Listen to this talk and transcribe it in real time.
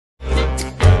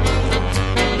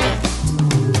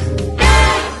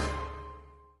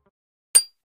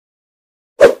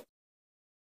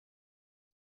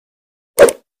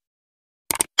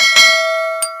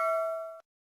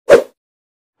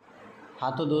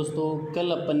हाँ तो दोस्तों,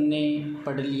 कल अपन ने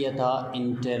पढ़ लिया था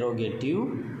इंटेरोगेटिव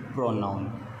प्रोनाउन।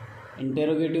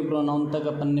 इंटेरोगेटिव प्रोनाउन तक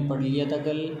अपन ने पढ़ लिया था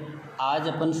कल। आज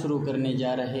अपन शुरू करने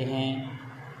जा रहे हैं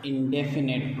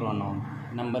इंडेफिनेट प्रोनाउन।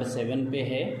 नंबर 7 पे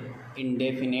है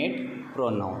इंडेफिनेट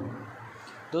प्रोनाउन।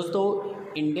 दोस्तों,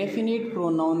 इंडेफिनेट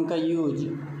प्रोनाउन का यूज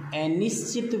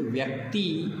अनिश्चित व्यक्ति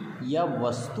या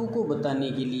वस्तु को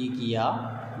बताने के लिए किया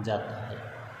जाता है।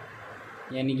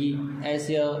 यानी कि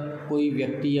ऐसे कोई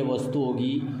व्यक्ति या वस्तु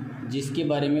होगी जिसके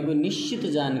बारे में कोई निश्चित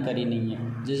जानकारी नहीं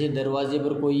है। जैसे दरवाजे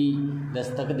पर कोई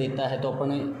दस्तक देता है तो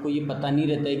अपन को ये पता नहीं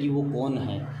रहता है कि वो कौन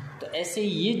है। तो ऐसे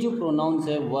ये जो प्रोनाउंस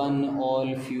है, वन,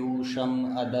 ऑल, फ्यू,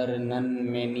 सम, other, none,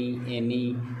 many,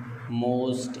 any,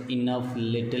 most, enough,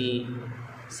 little,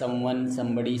 someone,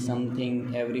 somebody,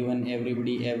 something, everyone,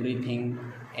 everybody, everything,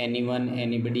 anyone,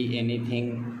 anybody,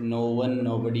 anything, no one,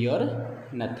 nobody और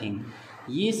नथिंग,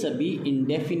 ये सभी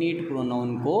इंडेफिनिट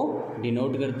प्रोनाउन को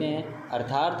डिनोट करते हैं।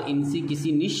 अर्थात इनसे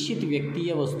किसी निश्चित व्यक्ति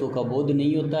या वस्तु का बोध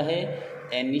नहीं होता है,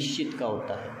 अनिश्चित का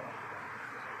होता है।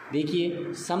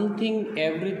 देखिए, समथिंग,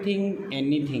 एवरीथिंग,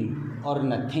 एनीथिंग और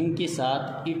नथिंग के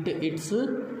साथ इट, इट्स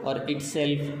और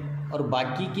इटसेल्फ और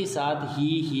बाकी के साथ ही,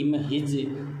 हिम, हिज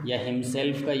या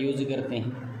हिमसेल्फ का यूज करते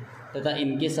हैं तथा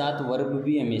इनके साथ वर्ब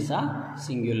भी हमेशा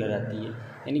सिंगुलर आती है।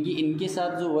 यानी कि इनके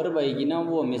साथ जो वर्ब आएगी ना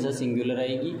वो हमेशा सिंगुलर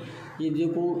आएगी। ये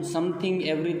देखो, समथिंग,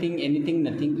 एवरीथिंग, एनीथिंग,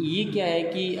 नथिंग, ये क्या है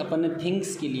कि अपन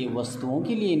थिंग्स के लिए, वस्तुओं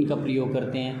के लिए इनका प्रयोग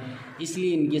करते हैं।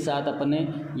 इसलिए इनके साथ अपन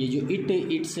ये जो इट,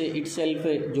 इट्स,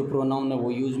 इटसेल्फ जो प्रोनाउन है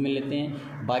वो यूज़ में लेते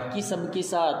हैं। बाकी सब के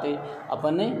साथ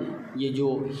अपन ये जो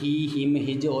ही, हिम,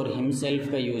 हिज और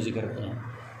हिमसेल्फ का यूज करते हैं।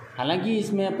 हालांकि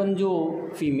इसमें अपन जो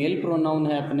फीमेल प्रोनाउन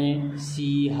है अपने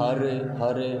सी,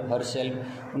 हर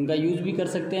सेल्फ, उनका यूज़ भी कर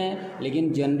सकते हैं,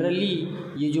 लेकिन जनरली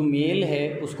ये जो मेल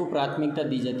है उसको प्राथमिकता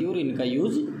दी जाती है और इनका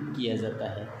यूज़ किया जाता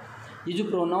है। ये जो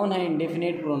प्रोनाउन है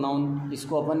इंडेफिनेट प्रोनाउन,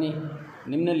 इसको अपन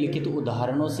निम्नलिखित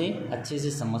उदाहरणों से अच्छे से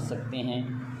समझ सकते हैं।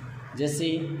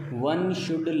 जैसे वन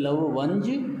शुड लव वंज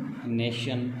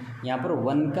नेशन। यहाँ पर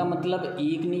वन का मतलब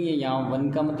एक नहीं है, यहाँ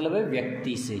वन का मतलब है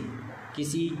व्यक्ति से,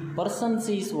 किसी पर्सन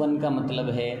से इस वन का मतलब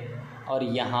है। और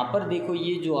यहाँ पर देखो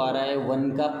ये जो आ रहा है वन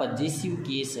का पजेसिव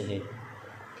केस है।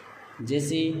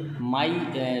 जैसे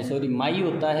माई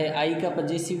होता है आई का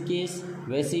पजेसिव केस,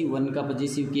 वैसे ही वन का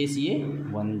पजेसिव केस ये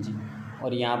वंज।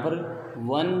 और यहाँ पर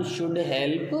one should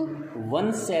help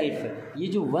one self, ये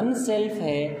जो वन सेल्फ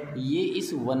है ये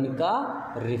इस वन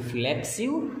का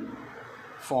रिफ्लेक्सिव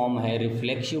फॉर्म है,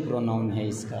 रिफ्लेक्सिव प्रोनाउन है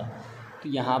इसका। तो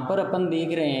यहाँ पर अपन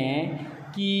देख रहे हैं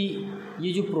कि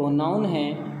ये जो प्रोनाउन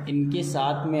हैं इनके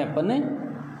साथ में अपन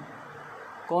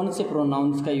कौन से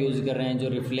प्रोनाउंस का यूज़ कर रहे हैं, जो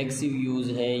रिफ्लेक्सिव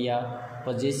यूज़ है या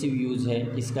पजेसिव यूज़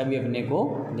है, इसका भी अपने को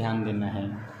ध्यान देना है।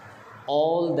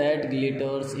 All that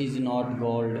glitters is not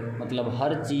gold, मतलब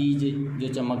हर चीज़ जो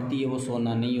चमकती है वो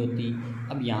सोना नहीं होती।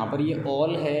 अब यहाँ पर ये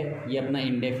ऑल है, ये अपना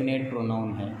इंडेफिनेट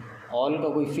प्रोनाउन है। ऑल का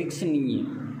कोई फिक्स नहीं है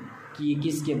कि ये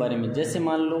किसके बारे में। जैसे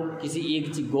मान लो किसी एक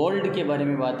चीज़ गोल्ड के बारे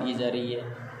में बात की जा रही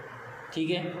है, ठीक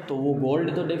है, तो वो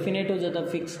गोल्ड तो डेफिनेट हो जाता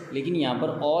फिक्स। लेकिन यहाँ पर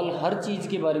ऑल, हर चीज़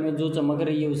के बारे में जो चमक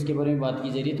रही है उसके बारे में बात की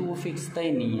जा रही है, तो वो फिक्स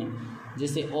ही नहीं है।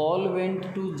 जैसे ऑल वेंट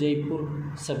टू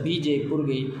जयपुर, सभी जयपुर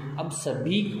गए। अब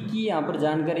सभी की यहाँ पर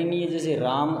जानकारी नहीं है। जैसे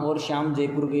राम और श्याम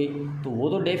जयपुर गए, तो वो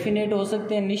तो डेफिनेट हो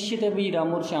सकते हैं, निश्चित है भाई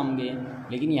राम और श्याम गए।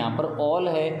 लेकिन यहाँ पर ऑल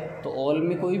है तो ऑल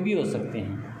में कोई भी हो सकते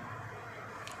हैं।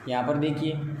 यहाँ पर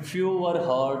देखिए, फ्यू वर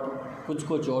हर्ट, कुछ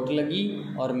को चोट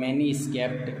लगी, और मैनी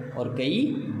स्केप्ड, और कई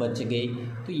बच गए।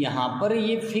 तो यहाँ पर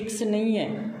ये फिक्स नहीं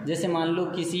है। जैसे मान लो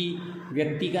किसी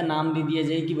व्यक्ति का नाम दे दिया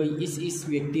जाए कि भाई इस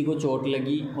व्यक्ति को चोट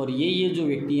लगी और ये जो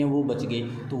व्यक्ति हैं वो बच गए,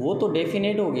 तो वो तो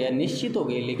डेफिनेट हो गया, निश्चित हो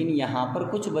गए। लेकिन यहाँ पर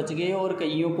कुछ बच गए और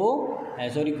कईयों को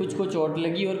कुछ को चोट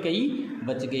लगी और कई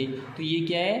बच गए, तो ये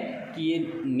क्या है कि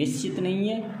ये निश्चित नहीं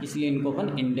है। इसलिए इनको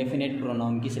अपन इंडेफिनेट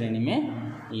प्रोनाउन की श्रेणी में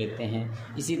लेते हैं।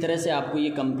 इसी तरह से आपको ये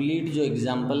कंप्लीट जो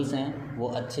एग्जाम्पल्स हैं वो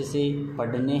अच्छे से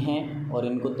पढ़ने हैं और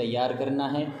इनको तैयार करना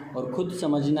है और ख़ुद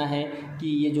समझना है कि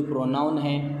ये जो प्रोनाउन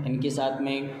है इनके साथ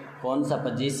में कौन सा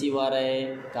पजेसिव आ रहा है,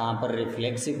 कहाँ पर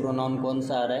रिफ्लेक्सिव प्रोनाउन कौन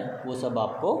सा आ रहा है, वो सब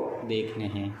आपको देखने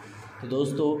हैं। तो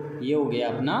दोस्तों, ये हो गया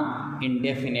अपना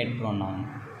इंडेफिनेट प्रोनाउन।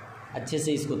 अच्छे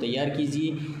से इसको तैयार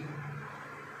कीजिए।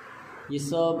 ये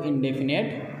सब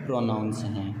इंडेफिनेट प्रोनाउंस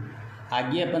हैं।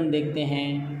 आगे अपन देखते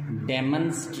हैं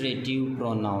demonstrative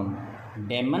pronoun.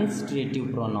 Demonstrative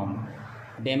pronoun,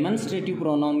 demonstrative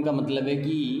pronoun का मतलब है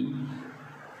कि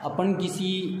अपन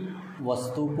किसी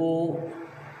वस्तु को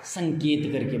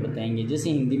संकेत करके बताएंगे। जैसे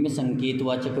हिंदी में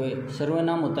संकेतवाचक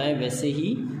सर्वनाम होता है, वैसे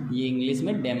ही ये इंग्लिश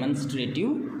में डेमोन्स्ट्रेटिव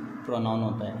प्रोनाउन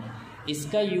होता है।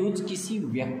 इसका यूज किसी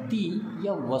व्यक्ति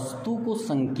या वस्तु को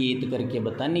संकेत करके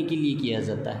बताने के लिए किया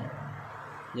जाता है।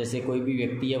 जैसे कोई भी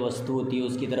व्यक्ति या वस्तु होती है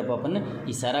उसकी तरफ अपन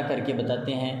इशारा करके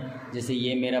बताते हैं, जैसे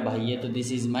ये मेरा भाई है तो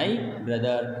this is my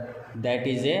brother, that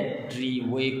is a tree,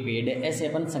 वो एक पेड़ है। ऐसे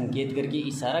अपन संकेत करके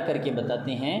इशारा करके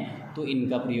बताते हैं तो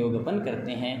इनका प्रयोग अपन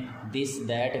करते हैं। दिस,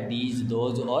 दैट, दीज,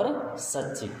 दोज और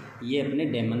सच, ये अपने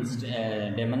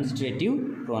डेमोन्स्ट्रेटिव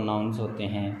प्रोनाउंस होते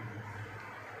हैं।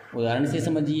 उदाहरण से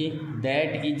समझिए,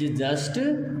 that is just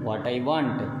what I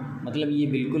want, मतलब ये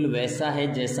बिल्कुल वैसा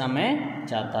है जैसा मैं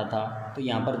चाहता था, तो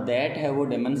यहाँ पर दैट है वो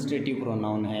डेमोन्स्ट्रेटिव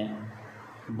प्रोनाउन है।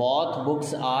 Both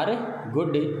books are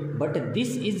good but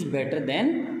this is better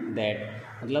than that,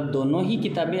 मतलब दोनों ही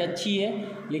किताबें अच्छी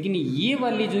है लेकिन ये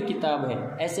वाली जो किताब है,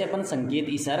 ऐसे अपन संकेत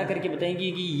इशारा करके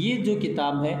बताएंगे कि ये जो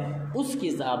किताब है उसके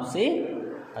हिसाब से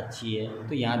अच्छी है,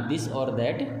 तो यहाँ दिस और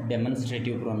दैट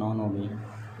डेमोन्स्ट्रेटिव प्रोनाउन हो गई।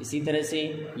 इसी तरह से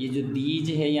ये जो दीज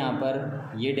है यहाँ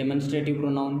पर, ये डेमोन्स्ट्रेटिव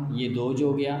प्रोनाउन, ये दोज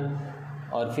हो गया।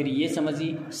 और फिर ये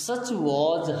समझिए, सच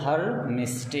वॉज हर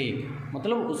मिस्टेक,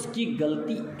 मतलब उसकी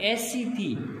गलती ऐसी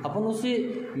थी, अपन उसे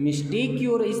मिस्टेक की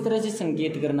ओर इस तरह से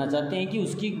संकेत करना चाहते हैं कि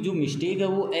उसकी जो मिस्टेक है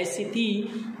वो ऐसी थी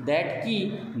दैट की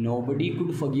नोबडी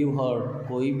कुड फॉरगिव हर,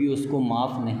 कोई भी उसको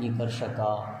माफ़ नहीं कर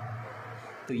सका।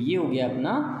 तो ये हो गया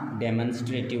अपना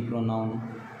डेमोन्स्ट्रेटिव प्रोनाउन।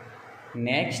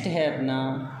 नेक्स्ट है अपना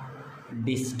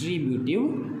डिस्ट्रीब्यूटिव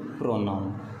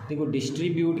प्रोनाउन। देखो,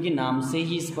 डिस्ट्रीब्यूट के नाम से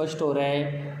ही स्पष्ट हो रहा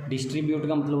है, डिस्ट्रीब्यूट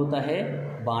का मतलब होता है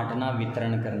बांटना,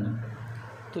 वितरण करना।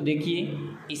 तो देखिए,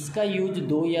 इसका यूज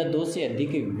दो या दो से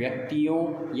अधिक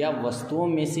व्यक्तियों या वस्तुओं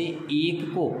में से एक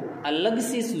को अलग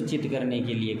से सूचित करने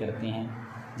के लिए करते हैं,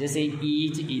 जैसे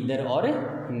ईच, ईदर और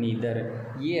नीदर,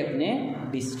 ये अपने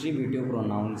डिस्ट्रीब्यूटिव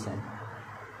प्रोनाउंस हैं।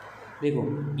 देखो,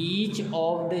 each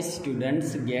of the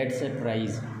students gets a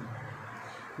prize,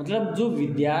 मतलब जो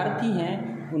विद्यार्थी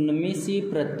हैं उनमें से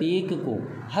प्रत्येक को,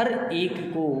 हर एक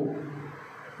को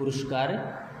पुरस्कार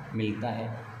मिलता है।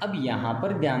 अब यहाँ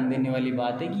पर ध्यान देने वाली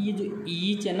बात है कि ये जो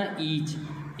ईच है ना, ईच,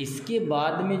 इसके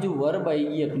बाद में जो वर्ब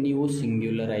आएगी अपनी वो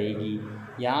सिंगुलर आएगी।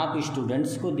 यहाँ आप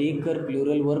स्टूडेंट्स को देखकर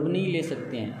प्लूरल वर्ब नहीं ले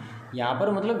सकते हैं। यहाँ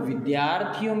पर मतलब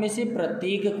विद्यार्थियों में से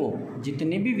प्रत्येक को,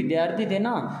 जितने भी विद्यार्थी थे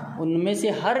ना उनमें से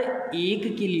हर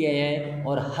एक के लिए आया है,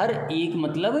 और हर एक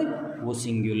मतलब वो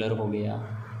सिंगुलर हो गया।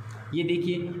 ये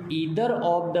देखिए, either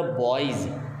of the boys,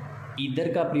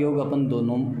 either का प्रयोग अपन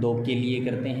दोनों, दो के लिए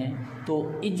करते हैं,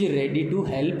 तो is ready to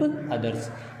help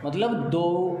others, मतलब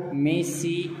दो में से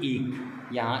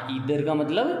एक। यहाँ ईदर का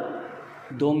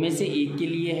मतलब दो में से एक के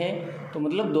लिए है, तो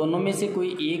मतलब दोनों में से कोई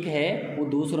एक है वो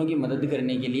दूसरों की मदद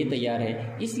करने के लिए तैयार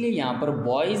है, इसलिए यहाँ पर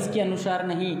बॉयज़ के अनुसार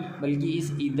नहीं बल्कि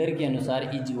इस ईदर के अनुसार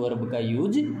इज वर्ब का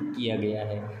यूज किया गया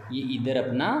है। ये ईदर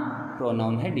अपना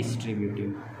प्रोनाउन है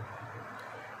डिस्ट्रीब्यूटिव।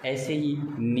 ऐसे ही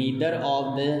neither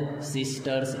of the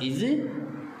sisters is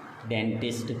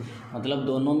dentist, मतलब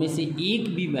दोनों में से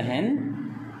एक भी बहन,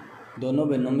 दोनों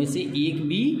बहनों में से एक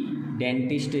भी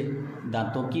डेंटिस्ट,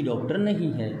 दांतों की डॉक्टर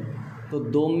नहीं है। तो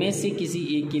दो में से किसी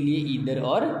एक के लिए ईदर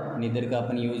और नीदर का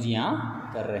अपन यूज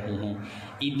यहाँ कर रहे हैं।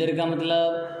 ईदर का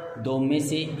मतलब दो में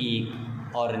से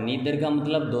एक, और नीदर का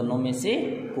मतलब दोनों में से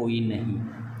कोई नहीं।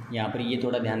 यहाँ पर ये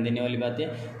थोड़ा ध्यान देने वाली बात है,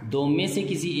 दो में से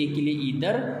किसी एक के लिए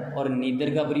ईदर, और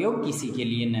नीदर का प्रयोग किसी के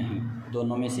लिए नहीं,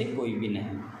 दोनों में से कोई भी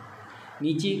नहीं।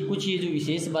 नीचे कुछ ये जो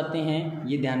विशेष बातें हैं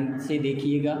ये ध्यान से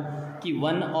देखिएगा कि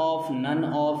one of, none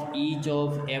of, each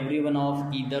of, every one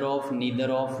of, either of, neither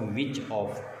of, which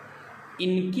of,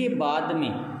 इनके बाद में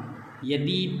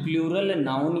यदि प्लूरल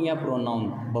नाउन या प्रोनाउन,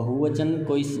 बहुवचन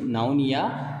कोई नाउन या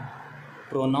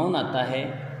प्रोनाउन आता है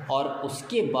और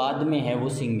उसके बाद में है वो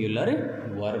सिंगुलर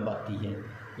वर्ब आती है,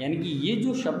 यानी कि ये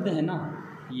जो शब्द है ना,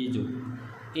 ये जो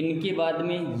इनके बाद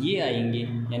में ये आएंगे,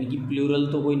 यानी कि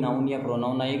प्लूरल तो कोई नाउन या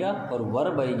प्रोनाउन आएगा और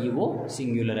वर्ब आएगी वो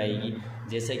सिंगुलर आएगी,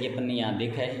 जैसा कि अपन ने यहाँ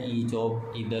देखा है each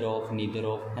of, either of, neither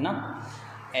of, है ना।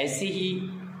 ऐसे ही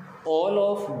ऑल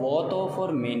ऑफ, बोथ ऑफ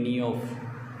और मेनी ऑफ,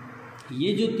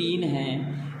 ये जो तीन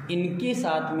हैं इनके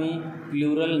साथ में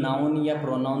प्लूरल नाउन या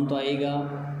प्रोनाउन तो आएगा,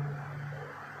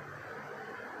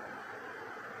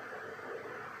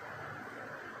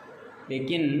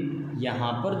 लेकिन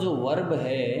यहाँ पर जो वर्ब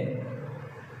है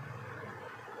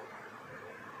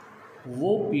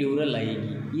वो प्लूरल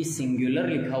आएगी। ये सिंगुलर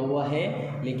लिखा हुआ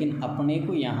है लेकिन अपने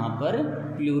को यहाँ पर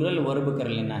प्लूरल वर्ब कर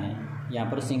लेना है। यहाँ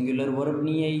पर सिंगुलर वर्ब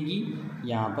नहीं आएगी,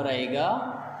 यहाँ पर आएगा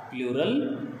प्लूरल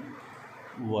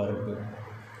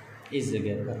वर्ब इस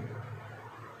जगह पर।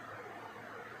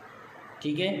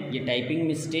 ठीक है, ये टाइपिंग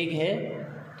मिस्टेक है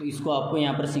तो इसको आपको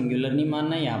यहाँ पर सिंगुलर नहीं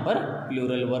मानना है, यहाँ पर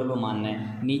प्लूरल वर्ब मानना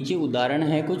है। नीचे उदाहरण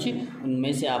है कुछ,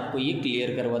 उनमें से आपको ये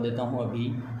क्लियर करवा देता हूँ अभी।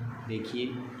 देखिए,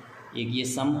 एक ये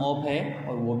सम ऑफ है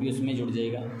और वो भी उसमें जुड़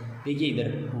जाएगा। देखिए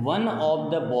इधर वन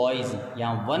ऑफ द बॉयज़,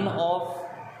 यहाँ वन ऑफ,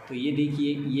 तो ये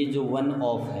देखिए ये जो वन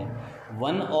ऑफ है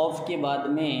वन ऑफ के बाद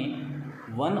में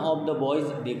वन ऑफ द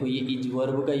बॉयज़, देखो ये इज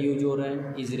वर्ब का यूज हो रहा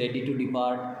है, is ready to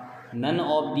depart. None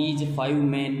of these 5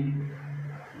 men,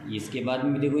 इसके बाद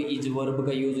में देखो इज वर्ब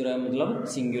का यूज हो रहा है, मतलब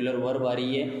सिंगुलर वर्ब आ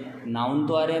रही है। नाउन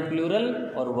तो आ रहे हैं प्लूरल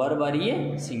और वर्ब आ रही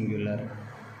है सिंगुलर।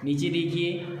 नीचे देखिए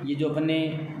ये जो अपन ने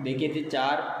देखे थे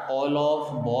 4, all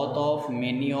of, both of,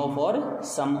 many of और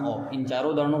सम ऑफ, इन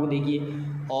चारों उदाहरणों को देखिए।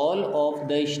 All of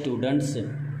the students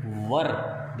were,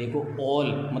 देखो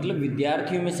ऑल मतलब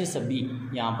विद्यार्थियों में से सभी,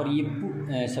 यहाँ पर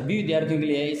ये सभी विद्यार्थियों के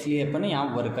लिए है, इसलिए अपन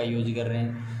यहाँ वर का यूज कर रहे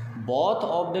हैं। बोथ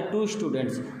ऑफ द 2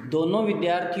 स्टूडेंट्स, दोनों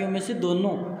विद्यार्थियों में से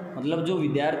दोनों, मतलब जो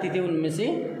विद्यार्थी थे उनमें से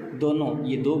दोनों,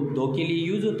 ये दो के लिए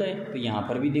यूज होता है। तो यहाँ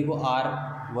पर भी देखो आर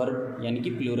वर्ब यानी कि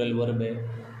प्लूरल वर्ब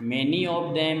है। Many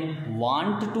of them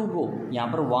want to go, यहाँ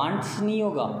पर वांट्स नहीं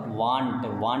होगा,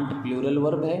 वांट प्लूरल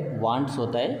वर्ब है, वांट्स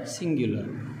होता है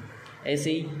सिंगुलर।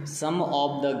 ऐसे ही सम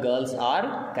ऑफ द गर्ल्स आर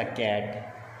का कैट,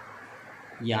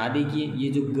 यहाँ देखिए ये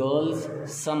जो गर्ल्स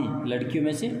सम लड़कियों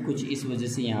में से कुछ, इस वजह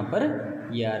से यहाँ पर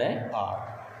ये आ रहा है आर।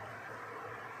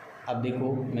 अब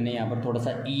देखो मैंने यहाँ पर थोड़ा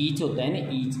सा ईच होता है ना,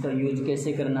 ईच का यूज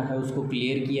कैसे करना है उसको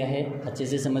क्लियर किया है, अच्छे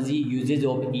से समझिए। यूजेज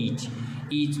ऑफ ईच,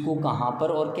 ईच को कहाँ पर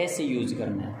और कैसे यूज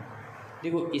करना है।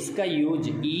 देखो इसका यूज,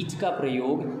 ईच का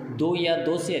प्रयोग 2 या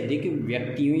 2 से अधिक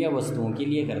व्यक्तियों या वस्तुओं के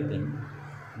लिए करते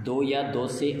हैं। 2 या 2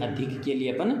 से अधिक के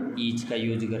लिए अपन ईच का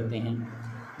यूज करते हैं।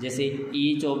 जैसे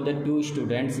each of the 2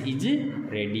 students is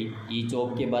ready, each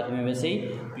of के बाद में वैसे ही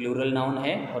प्लूरल नाउन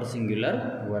है और सिंगुलर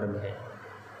वर्ब है।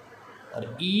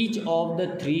 और each of the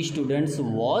 3 students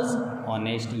was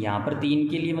honest, यहाँ पर 3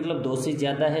 के लिए मतलब 2 से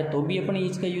ज़्यादा है तो भी अपन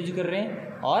ईच का यूज कर रहे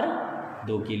हैं और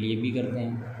 2 के लिए भी करते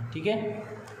हैं, ठीक है।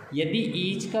 यदि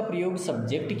ईच का प्रयोग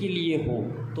सब्जेक्ट के लिए हो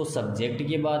तो सब्जेक्ट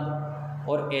के बाद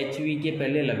और HV के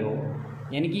पहले लगाओ,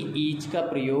 यानी कि ईच का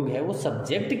प्रयोग है वो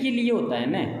सब्जेक्ट के लिए होता है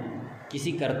ना,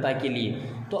 किसी कर्ता के लिए,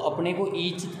 तो अपने को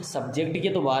ईच सब्जेक्ट के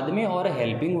तो बाद में और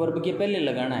हेल्पिंग वर्ब के पहले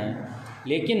लगाना है।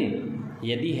 लेकिन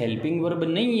यदि हेल्पिंग वर्ब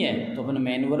नहीं है तो अपन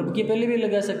मेन वर्ब के पहले भी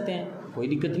लगा सकते हैं, कोई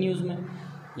दिक्कत नहीं उसमें।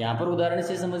 यहाँ पर उदाहरण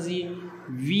से समझिए,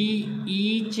 वी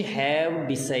ईच हैव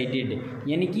डिसाइडेड,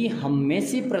 यानी कि हम में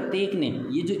से प्रत्येक ने,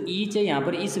 ये जो ईच है यहाँ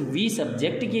पर इस वी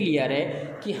सब्जेक्ट के लिए आ रहा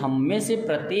है कि हम में से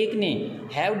प्रत्येक ने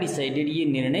हैव डिसाइडेड, ये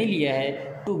निर्णय लिया है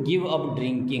टू गिव अप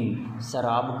ड्रिंकिंग,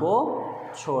 शराब को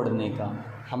छोड़ने का।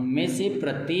 हम में से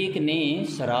प्रत्येक ने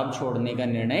शराब छोड़ने का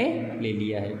निर्णय ले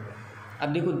लिया है। अब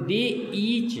देखो दे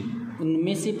ईच,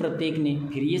 उनमें से प्रत्येक ने,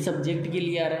 फिर ये सब्जेक्ट के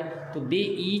लिए आ रहा है, तो दे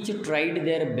each tried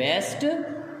their best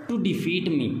to defeat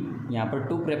मी, यहाँ पर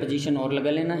टू प्रेपोजिशन और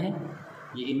लगा लेना है।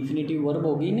 ये इन्फिनेटिव वर्ब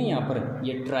होगी ना, यहाँ पर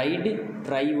ये ट्राइड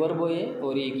ट्राई वर्ब है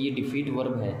और एक ये डिफीट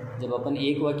वर्ब है। जब अपन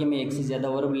एक वाक्य में एक से ज़्यादा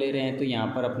वर्ब ले रहे हैं तो यहाँ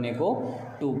पर अपने को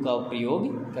टू का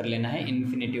प्रयोग कर लेना है,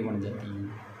 इन्फिनेटिव बन जाती है।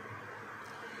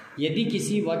 यदि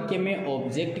किसी वाक्य में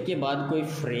ऑब्जेक्ट के बाद कोई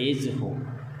फ्रेज हो,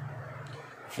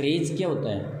 फ्रेज क्या होता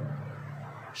है,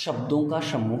 शब्दों का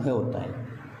समूह होता है,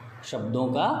 शब्दों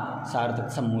का सार्थक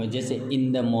समूह है। जैसे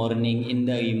in the morning, in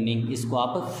the evening, इसको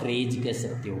आप फ्रेज कह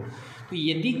सकते हो। तो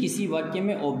यदि किसी वाक्य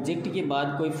में ऑब्जेक्ट के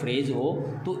बाद कोई फ्रेज हो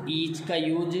तो ईच का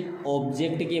यूज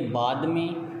ऑब्जेक्ट के बाद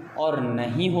में और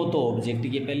नहीं हो तो ऑब्जेक्ट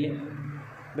के पहले।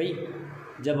 भाई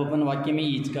जब अपन वाक्य में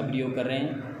ईच का प्रयोग कर रहे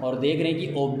हैं और देख रहे हैं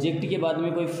कि ऑब्जेक्ट के बाद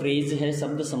में कोई फ्रेज है,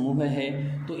 शब्द समूह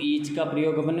है, तो ईच का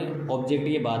प्रयोग अपन ऑब्जेक्ट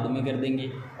के बाद में कर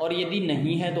देंगे, और यदि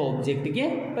नहीं है तो ऑब्जेक्ट के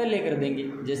पहले कर देंगे।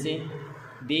 जैसे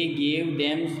they gave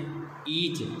them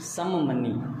each some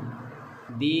money,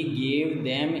 they gave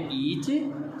them each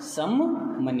some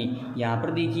money. यहाँ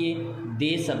पर देखिए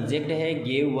दे सब्जेक्ट है,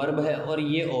 गेव वर्ब है और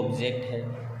ये ऑब्जेक्ट है।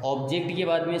 ऑब्जेक्ट के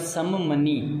बाद में सम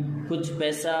मनी, कुछ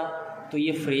पैसा, तो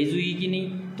ये फ्रेज हुई कि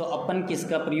नहीं। तो अपन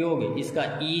किसका प्रयोग, इसका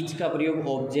ईच का प्रयोग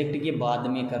ऑब्जेक्ट के बाद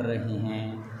में कर रहे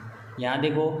हैं। यहाँ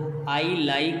देखो I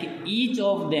like each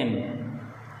of them,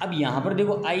 अब यहाँ पर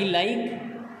देखो आई लाइक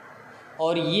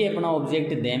और ये अपना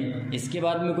ऑब्जेक्ट देम, इसके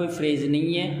बाद में कोई फ्रेज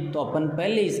नहीं है तो अपन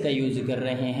पहले इसका यूज कर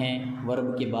रहे हैं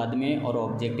वर्ब के बाद में और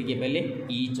ऑब्जेक्ट के पहले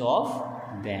ईच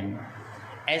ऑफ देम।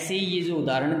 ऐसे ही ये जो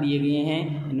उदाहरण दिए गए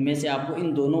हैं इनमें से आपको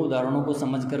इन दोनों उदाहरणों को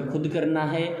समझकर खुद करना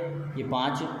है। ये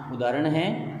 5 उदाहरण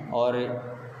हैं और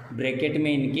ब्रैकेट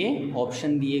में इनके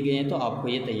ऑप्शन दिए गए हैं, तो आपको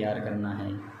ये तैयार करना है।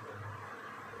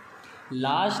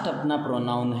 लास्ट अपना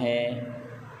प्रोनाउन है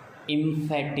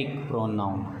emphatic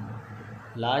pronoun.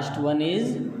 Last one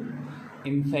is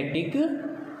emphatic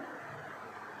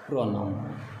pronoun.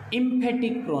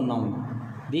 Emphatic pronoun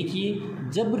देखिए,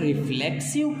 जब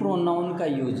रिफ्लेक्सिव प्रोनाउन का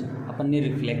यूज, अपन ने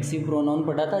रिफ्लेक्सिव प्रोनाउन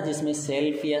पढ़ा था जिसमें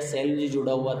सेल्फ या सेल्व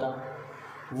जुड़ा हुआ था,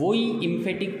 वही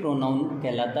एम्फेटिक प्रोनाउन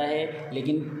कहलाता है,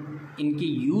 लेकिन इनके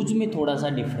यूज में थोड़ा सा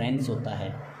डिफरेंस होता है।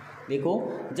 देखो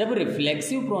जब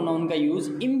रिफ्लेक्सिव प्रोनाउन का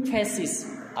यूज इम्फेसिस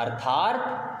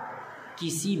अर्थात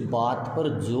किसी बात पर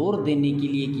जोर देने के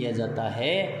लिए किया जाता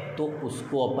है तो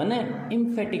उसको अपन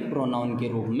एम्फेटिक प्रोनाउन के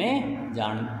रूप में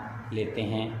जान लेते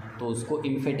हैं, तो उसको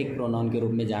एम्फेटिक प्रोनाउन के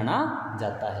रूप में जाना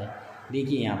जाता है।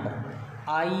 देखिए यहाँ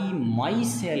पर आई my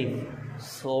self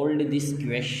solved this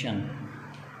question.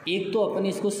 एक तो अपन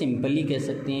इसको सिंपली कह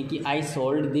सकते हैं कि आई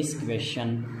सॉल्व्ड दिस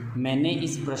क्वेश्चन, मैंने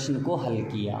इस प्रश्न को हल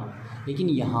किया। लेकिन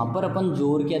यहाँ पर अपन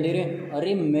जोर क्या दे रहे हैं,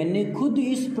 अरे मैंने खुद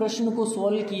इस प्रश्न को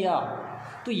सॉल्व किया।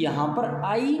 तो यहाँ पर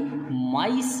आई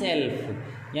माई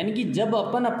सेल्फ, यानी कि जब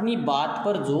अपन अपनी बात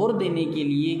पर जोर देने के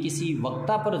लिए, किसी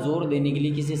वक्ता पर जोर देने के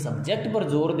लिए, किसी सब्जेक्ट पर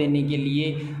जोर देने के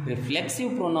लिए रिफ्लेक्सिव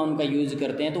प्रोनाउन का यूज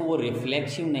करते हैं तो वो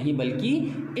रिफ्लेक्सिव नहीं बल्कि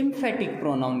एम्फेटिक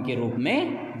प्रोनाउन के रूप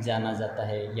में जाना जाता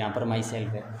है। यहाँ पर माई सेल्फ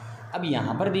है। अब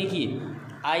यहाँ पर देखिए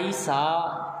आई सा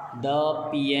द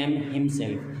PM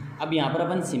हिमसेल्फ। अब यहाँ पर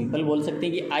अपन सिंपल बोल सकते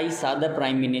हैं कि आई सा द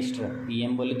प्राइम मिनिस्टर,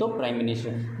 PM बोले तो प्राइम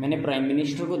मिनिस्टर, मैंने प्राइम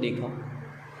मिनिस्टर को देखा।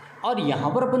 और यहाँ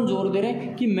पर अपन जोर दे रहे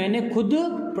हैं कि मैंने खुद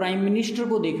प्राइम मिनिस्टर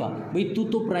को देखा। भाई तू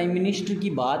तो प्राइम मिनिस्टर की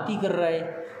बात ही कर रहा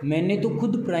है, मैंने तो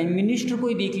खुद प्राइम मिनिस्टर को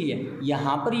ही देख लिया।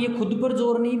 यहाँ पर ये खुद पर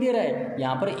जोर नहीं दे रहा है,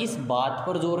 यहाँ पर इस बात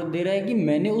पर जोर दे रहा है कि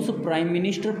मैंने उस प्राइम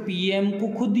मिनिस्टर PM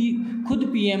को खुद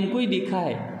PM को ही देखा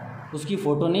है, उसकी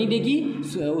फ़ोटो नहीं देखी,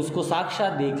 उसको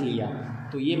साक्षात देख लिया।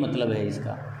 तो ये मतलब है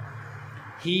इसका।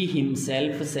 ही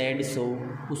हिमसेल्फ सेड सो,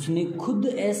 उसने खुद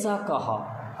ऐसा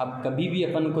कहा। अब कभी भी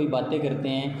अपन कोई बातें करते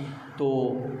हैं तो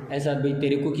ऐसा, भाई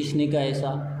तेरे को किसने कहा ऐसा,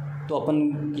 तो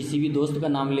अपन किसी भी दोस्त का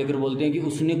नाम लेकर बोलते हैं कि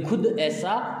उसने खुद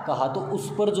ऐसा कहा, तो उस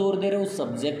पर जोर दे रहे हैं, उस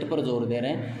सब्जेक्ट पर जोर दे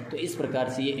रहे हैं। तो इस प्रकार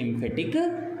से ये एम्फेटिक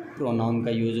प्रोनाउन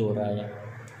का यूज हो रहा है।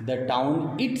 The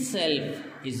town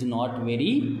itself is not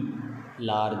very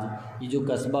large, ये जो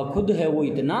कस्बा खुद है वो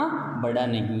इतना बड़ा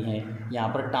नहीं है। यहाँ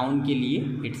पर टाउन के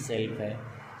लिए इटसेल्फ है।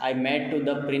 I met to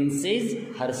the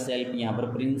princess her self, यहाँ पर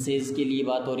प्रिंसेस के लिए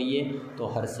बात हो रही है तो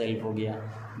हर सेल्फ हो गया।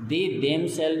 They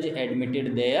themselves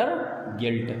admitted there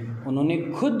guilt, उन्होंने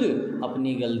खुद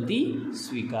अपनी गलती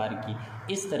स्वीकार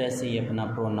की। इस तरह से ये अपना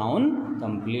प्रोनाउन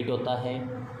कंप्लीट होता है।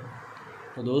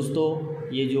 तो दोस्तों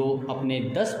ये जो अपने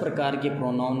 10 प्रकार के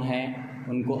प्रोनाउन हैं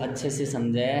उनको अच्छे से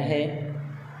समझाया है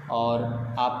और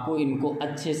आपको इनको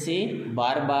अच्छे से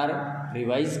बार बार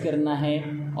रिवाइज करना है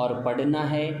और पढ़ना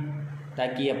है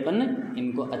ताकि अपन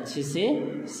इनको अच्छे से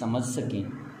समझ सकें।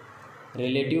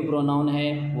 रिलेटिव प्रोनाउन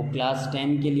है वो क्लास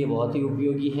 10 के लिए बहुत ही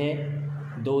उपयोगी है।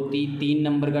 3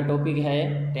 नंबर का टॉपिक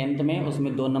है 10th में,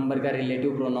 उसमें 2 नंबर का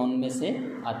रिलेटिव प्रोनाउन में से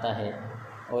आता है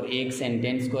और एक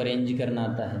सेंटेंस को अरेंज करना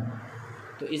आता है।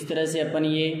 तो इस तरह से अपन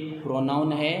ये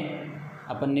प्रोनाउन है,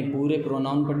 अपन ने पूरे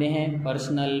प्रोनाउन पढ़े हैं,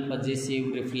 personal,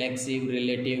 possessive, reflexive,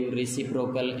 relative,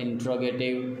 reciprocal,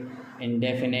 interrogative,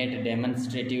 indefinite,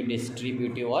 demonstrative,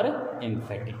 distributive और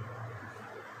एम्फेटिक।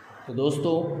 तो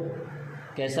दोस्तों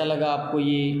कैसा लगा आपको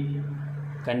ये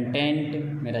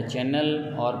कंटेंट, मेरा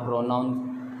चैनल और प्रोनाउन?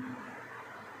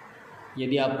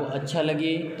 यदि आपको अच्छा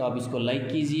लगे तो आप इसको लाइक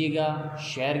कीजिएगा,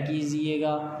 शेयर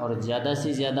कीजिएगा और ज़्यादा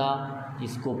से ज़्यादा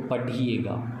इसको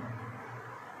पढ़िएगा।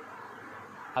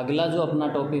 अगला जो अपना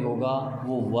टॉपिक होगा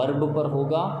वो वर्ब पर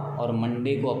होगा और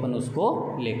मंडे को अपन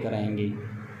उसको लेकर आएंगे।